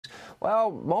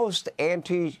Well, most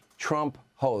anti-Trump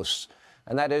hosts,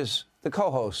 and that is the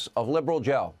co-hosts of Liberal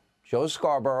Joe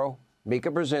Scarborough, Mika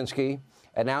Brzezinski,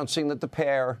 announcing that the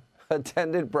pair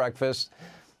attended breakfast,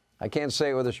 I can't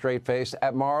say it with a straight face,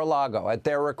 at Mar-a-Lago at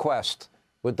their request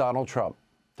with Donald Trump.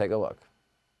 Take a look.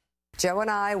 Joe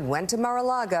and I went to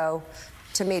Mar-a-Lago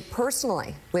to meet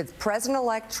personally with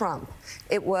President-elect Trump.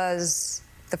 It was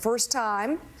the first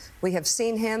time we have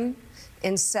seen him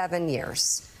in 7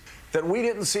 years. That we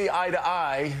didn't see eye to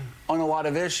eye on a lot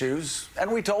of issues, and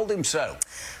we told him so.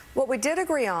 What we did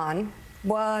agree on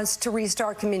was to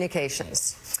restart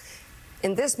communications.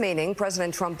 In this meeting,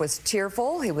 President Trump was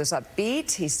cheerful, he was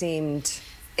upbeat, he seemed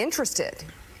interested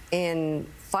in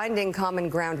finding common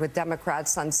ground with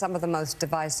Democrats on some of the most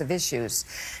divisive issues.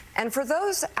 And for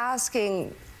those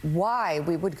asking why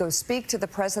we would go speak to the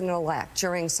president-elect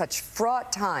during such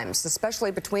fraught times,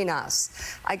 especially between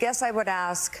us, I guess I would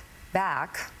ask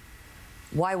back,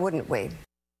 why wouldn't we?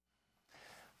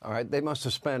 All right, they must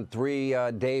have spent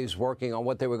 3 days working on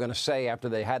what they were going to say after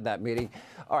they had that meeting.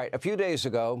 All right, a few days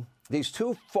ago, these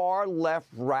two far-left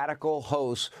radical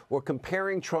hosts were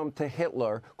comparing Trump to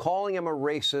Hitler, calling him a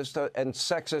racist and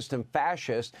sexist and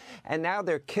fascist, and now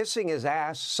they're kissing his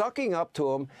ass, sucking up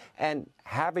to him, and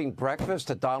having breakfast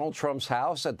at Donald Trump's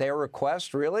house at their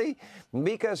request. Really?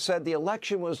 Mika said the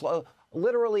election was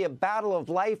literally a battle of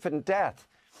life and death.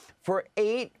 For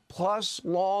 8+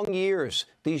 long years,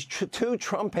 these two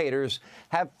Trump haters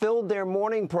have filled their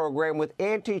morning program with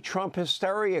anti-Trump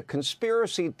hysteria,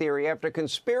 conspiracy theory after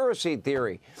conspiracy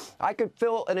theory. I could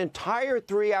fill an entire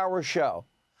 3-hour show.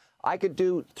 I could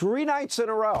do 3 nights in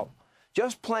a row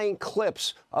just playing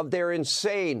clips of their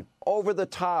insane,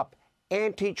 over-the-top,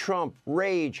 anti-Trump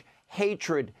rage,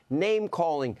 hatred,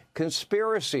 name-calling,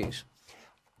 conspiracies.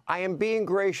 I am being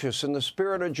gracious in the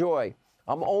spirit of joy.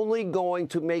 I'm only going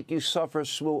to make you suffer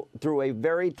through a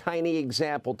very tiny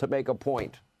example to make a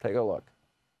point. Take a look.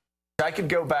 I could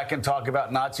go back and talk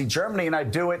about Nazi Germany, and I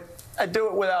do it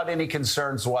without any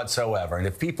concerns whatsoever. And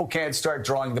if people can't start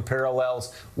drawing the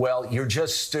parallels, well, you're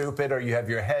just stupid, or you have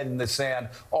your head in the sand,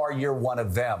 or you're one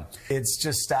of them. It's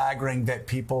just staggering that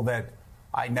people that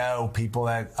I know, people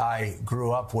that I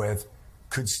grew up with,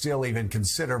 could still even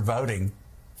consider voting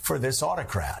for this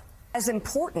autocrat. As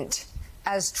important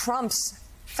as Trump's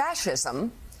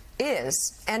fascism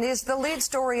is, and is the lead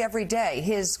story every day,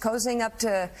 his cozying up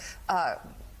to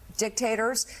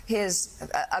dictators, his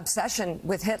obsession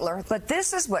with Hitler. But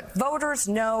this is what voters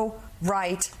know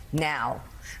right now,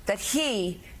 that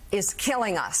he is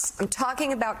killing us. I'm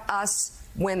talking about us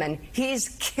women. He's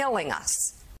killing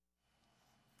us.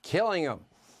 Killing him.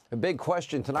 The big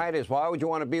question tonight is, why would you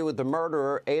want to be with the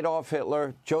murderer Adolf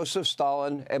Hitler, Joseph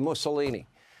Stalin, and Mussolini?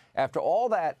 After all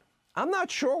that, I'm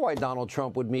not sure why Donald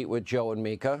Trump would meet with Joe and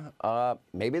Mika.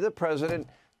 Maybe the president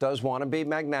does want to be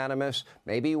magnanimous.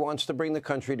 Maybe he wants to bring the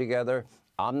country together.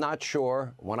 I'm not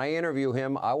sure. When I interview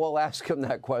him, I will ask him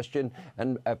that question.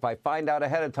 And if I find out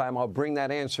ahead of time, I'll bring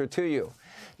that answer to you.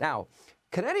 Now,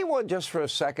 can anyone just for a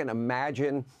second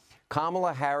imagine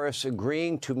Kamala Harris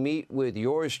agreeing to meet with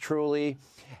yours truly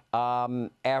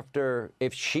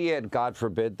if she had, God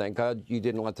forbid, thank God you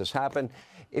didn't let this happen,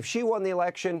 if she won the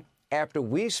election, after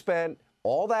we spent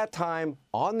all that time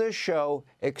on this show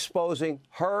exposing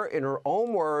her, in her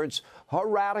own words, her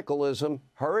radicalism,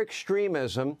 her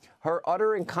extremism, her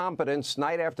utter incompetence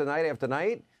night after night after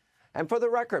night? And for the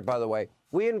record, by the way,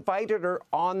 we invited her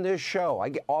on this show.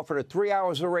 I offered her 3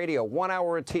 hours of radio, 1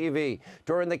 hour of TV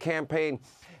during the campaign.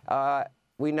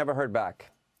 We never heard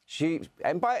back.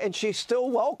 And she's still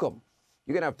welcome.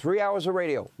 You're going to have 3 hours of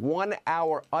radio, 1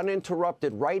 hour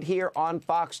uninterrupted right here on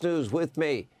Fox News with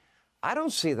me. I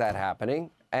don't see that happening.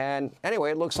 And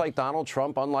anyway, it looks like Donald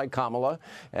Trump, unlike Kamala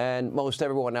and most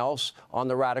everyone else on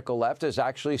the radical left, is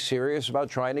actually serious about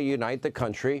trying to unite the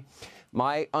country.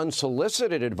 My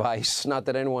unsolicited advice, not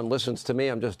that anyone listens to me,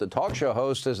 I'm just a talk show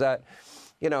host, is that,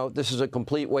 you know, this is a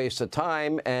complete waste of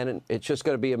time, and it's just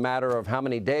going to be a matter of how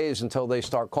many days until they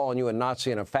start calling you a Nazi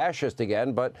and a fascist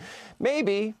again. But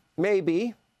maybe,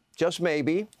 just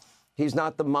maybe, he's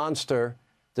not the monster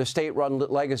the state-run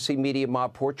legacy media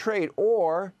mob portrayed.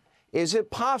 Or is it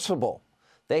possible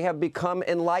they have become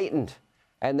enlightened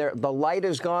and the light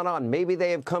has gone on? Maybe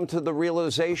they have come to the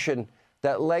realization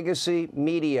that legacy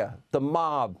media, the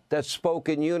mob that spoke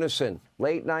in unison,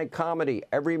 late-night comedy,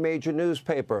 every major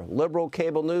newspaper, liberal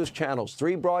cable news channels,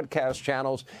 3 broadcast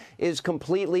channels, is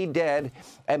completely dead,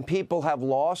 and people have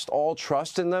lost all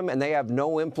trust in them, and they have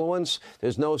no influence.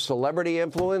 There's no celebrity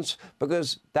influence,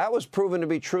 because that was proven to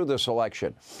be true this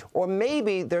election. Or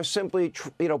maybe they're simply,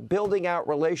 building out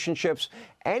relationships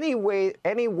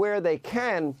anywhere they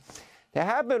can There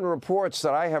have been reports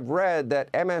that I have read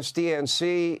that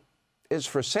MSDNC is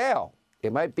for sale. They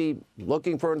might be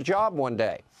looking for a job one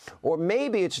day. Or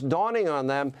maybe it's dawning on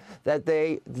them that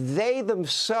they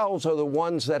themselves are the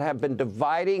ones that have been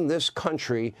dividing this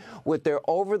country with their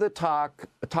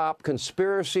over-the-top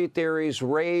conspiracy theories,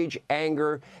 rage,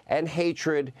 anger, and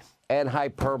hatred and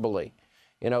hyperbole.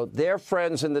 You know, they're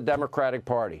friends in the Democratic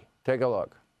Party. Take a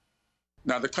look.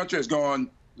 Now, the country is going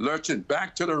lurching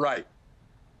back to the right.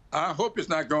 I hope it's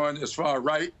not going as far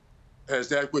right as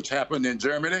that which happened in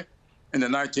Germany in the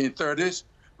 1930s.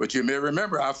 But you may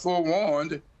remember I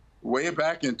forewarned way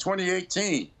back in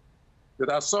 2018 that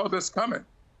I saw this coming.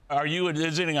 Are you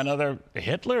envisioning another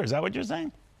Hitler? Is that what you're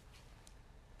saying?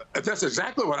 That's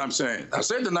exactly what I'm saying. I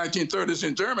said the 1930s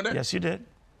in Germany. Yes, you did.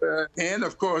 And,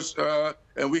 of course,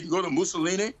 and we can go to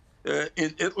Mussolini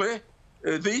in Italy.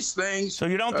 These things... So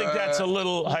you don't think that's a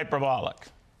little hyperbolic?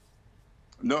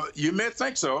 No, you may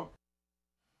think so.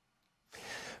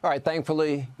 All right,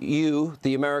 thankfully, you,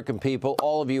 the American people,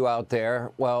 all of you out there,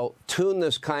 well, tune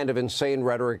this kind of insane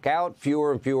rhetoric out.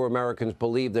 Fewer and fewer Americans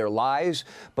believe their lies,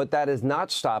 but that is not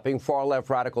stopping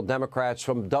far-left radical Democrats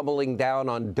from doubling down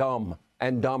on dumb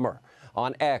and dumber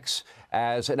on X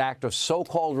as an act of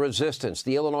so-called resistance.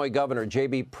 The Illinois governor,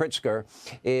 J.B. Pritzker,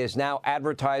 is now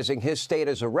advertising his state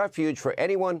as a refuge for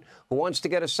anyone who wants to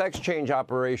get a sex change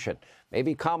operation.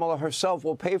 Maybe Kamala herself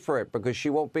will pay for it because she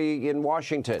won't be in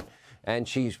Washington. And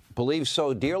she believes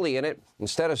so dearly in it,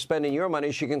 instead of spending your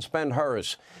money, she can spend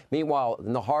hers. Meanwhile,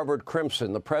 in the Harvard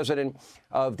Crimson, the president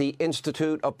of the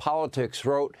Institute of Politics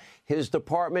wrote his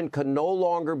department can no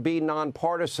longer be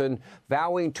nonpartisan,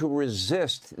 vowing to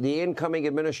resist the incoming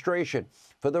administration.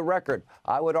 For the record,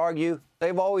 I would argue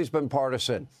they've always been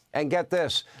partisan. And get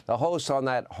this, the hosts on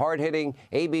that hard-hitting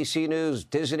ABC News,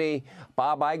 Disney,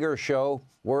 Bob Iger show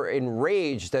were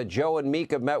enraged that Joe and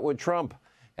Mika met with Trump.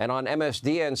 And on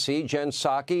MSDNC, Jen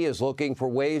Psaki is looking for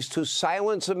ways to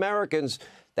silence Americans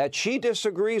that she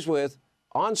disagrees with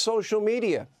on social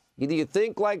media. Either you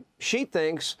think like she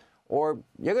thinks or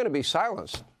you're going to be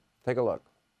silenced. Take a look.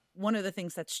 One of the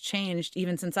things that's changed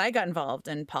even since I got involved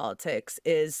in politics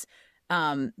is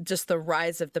just the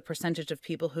rise of the percentage of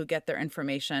people who get their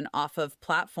information off of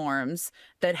platforms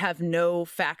that have no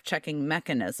fact-checking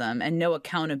mechanism and no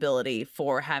accountability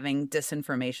for having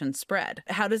disinformation spread.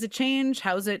 How does it change?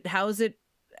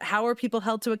 How are people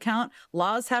held to account?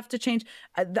 Laws have to change.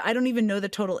 I don't even know the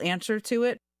total answer to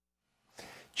it.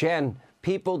 Jen,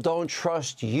 people don't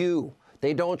trust you.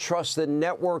 They don't trust the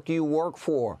network you work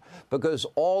for because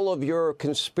all of your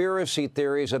conspiracy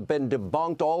theories have been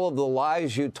debunked. All of the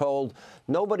lies you told,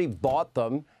 nobody bought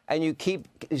them, and you keep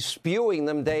spewing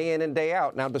them day in and day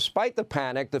out. Now, despite the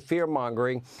panic, the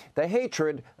fear-mongering, the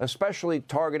hatred, especially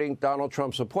targeting Donald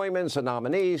Trump's appointments and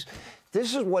nominees,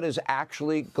 this is what is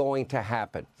actually going to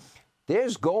happen.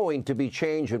 There's going to be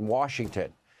change in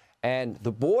Washington, and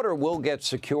the border will get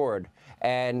secured.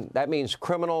 And that means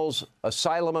criminals,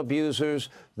 asylum abusers,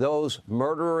 those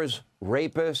murderers,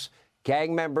 rapists,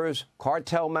 gang members,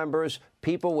 cartel members,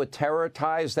 people with terror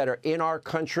ties that are in our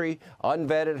country,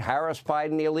 unvetted, harassed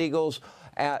Biden illegals,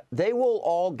 they will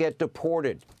all get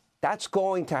deported. That's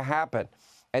going to happen.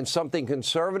 And something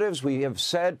conservatives, we have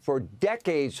said for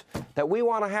decades that we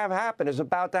want to have happen is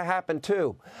about to happen,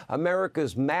 too.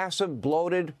 America's massive,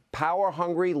 bloated,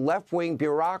 power-hungry, left-wing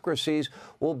bureaucracies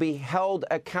will be held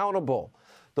accountable.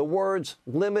 The words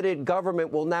limited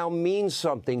government will now mean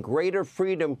something. Greater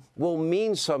freedom will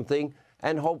mean something.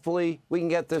 And hopefully we can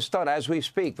get this done. As we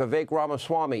speak, Vivek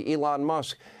Ramaswamy, Elon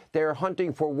Musk, they're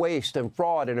hunting for waste and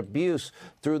fraud and abuse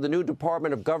through the new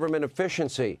Department of Government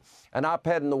Efficiency. An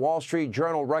op-ed in the Wall Street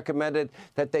Journal recommended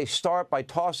that they start by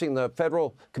tossing the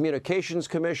Federal Communications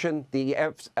Commission, the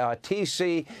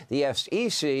FTC, the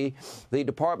SEC, the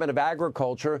Department of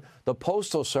Agriculture, the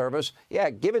Postal Service. Yeah,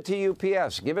 give it to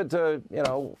UPS. Give it to,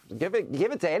 give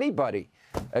it to anybody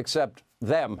except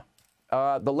them.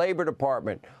 The Labor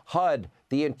Department, HUD,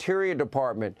 the Interior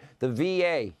Department, the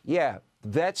VA. Yeah,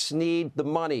 vets need the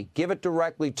money. Give it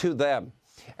directly to them.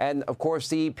 And, of course,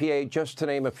 the EPA, just to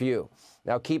name a few.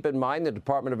 Now, keep in mind the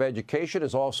Department of Education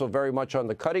is also very much on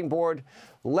the cutting board.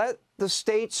 Let the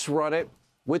states run it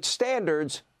with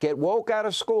standards, get woke out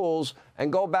of schools,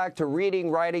 and go back to reading,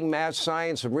 writing, math,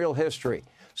 science, and real history.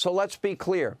 So let's be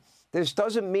clear. This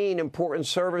doesn't mean important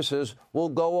services will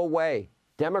go away.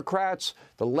 Democrats,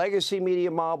 the legacy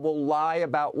media mob will lie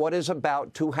about what is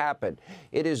about to happen.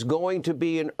 It is going to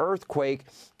be an earthquake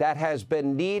that has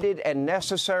been needed and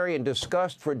necessary and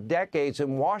discussed for decades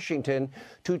in Washington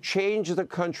to change the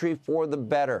country for the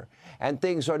better. And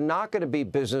things are not going to be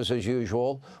business as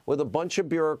usual with a bunch of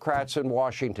bureaucrats in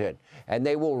Washington. And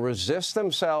they will resist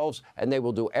themselves, and they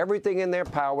will do everything in their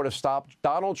power to stop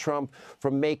Donald Trump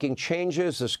from making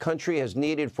changes this country has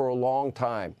needed for a long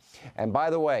time. And by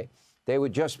the way, they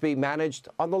would just be managed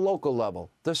on the local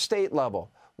level, the state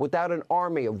level, without an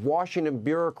army of Washington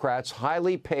bureaucrats,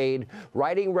 highly paid,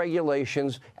 writing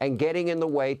regulations and getting in the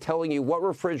way, telling you what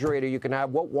refrigerator you can have,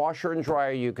 what washer and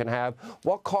dryer you can have,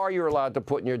 what car you're allowed to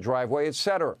put in your driveway, et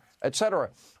cetera, et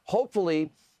cetera. Hopefully,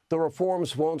 the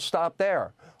reforms won't stop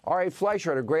there. Ari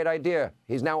Fleischer had a great idea.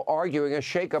 He's now arguing a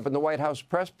shakeup in the White House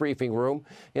press briefing room,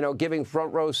 giving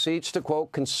front row seats to,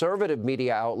 quote, conservative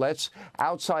media outlets,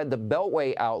 outside the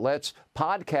Beltway outlets,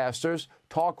 podcasters,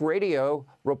 talk radio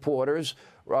reporters,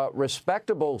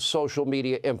 respectable social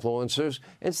media influencers,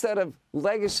 instead of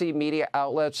legacy media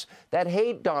outlets that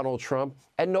hate Donald Trump,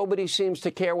 and nobody seems to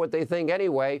care what they think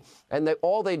anyway, and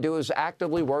all they do is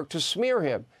actively work to smear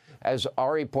him. As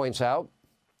Ari points out,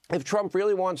 if Trump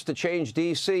really wants to change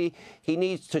D.C., he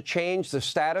needs to change the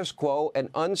status quo and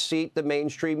unseat the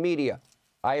mainstream media.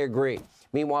 I agree.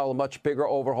 Meanwhile, a much bigger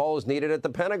overhaul is needed at the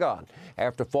Pentagon.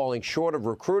 After falling short of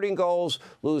recruiting goals,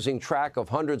 losing track of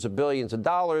hundreds of billions of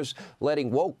dollars,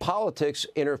 letting woke politics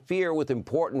interfere with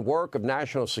important work of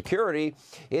national security,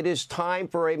 it is time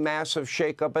for a massive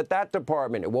shakeup at that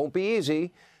department. It won't be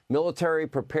easy. Military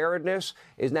preparedness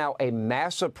is now a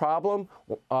massive problem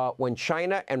when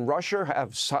China and Russia have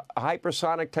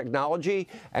hypersonic technology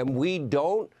and we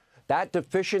don't. That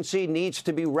deficiency needs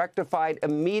to be rectified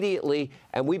immediately,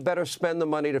 and we better spend the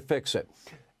money to fix it.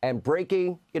 And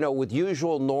breaking, with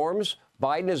usual norms,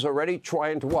 Biden is already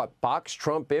trying to box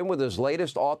Trump in with his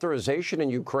latest authorization in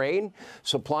Ukraine,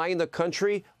 supplying the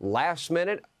country last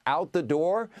minute out the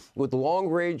door with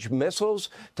long-range missiles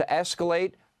to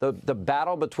escalate the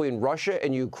battle between Russia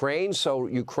and Ukraine so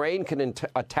Ukraine can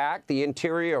attack the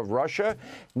interior of Russia,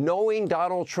 knowing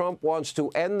Donald Trump wants to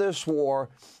end this war.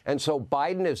 And so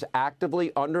Biden is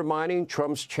actively undermining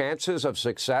Trump's chances of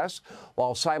success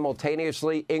while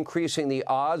simultaneously increasing the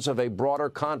odds of a broader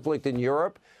conflict in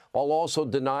Europe, while also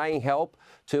denying help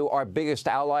to our biggest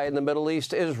ally in the Middle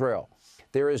East, Israel.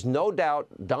 There is no doubt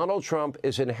Donald Trump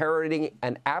is inheriting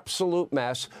an absolute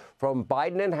mess from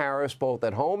Biden and Harris, both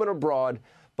at home and abroad.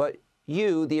 But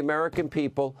you, the American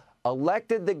people,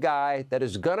 elected the guy that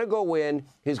is going to go in.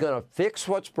 He's going to fix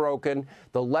what's broken.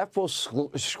 The left will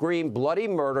scream bloody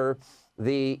murder.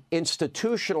 The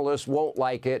institutionalists won't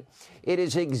like it. It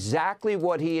is exactly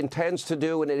what he intends to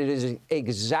do, and it is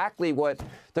exactly what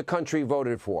the country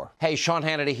voted for. Hey, Sean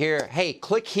Hannity here. Hey,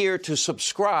 click here to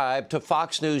subscribe to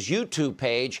Fox News YouTube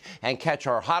page and catch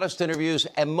our hottest interviews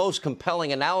and most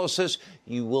compelling analysis.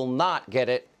 You will not get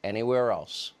it anywhere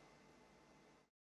else.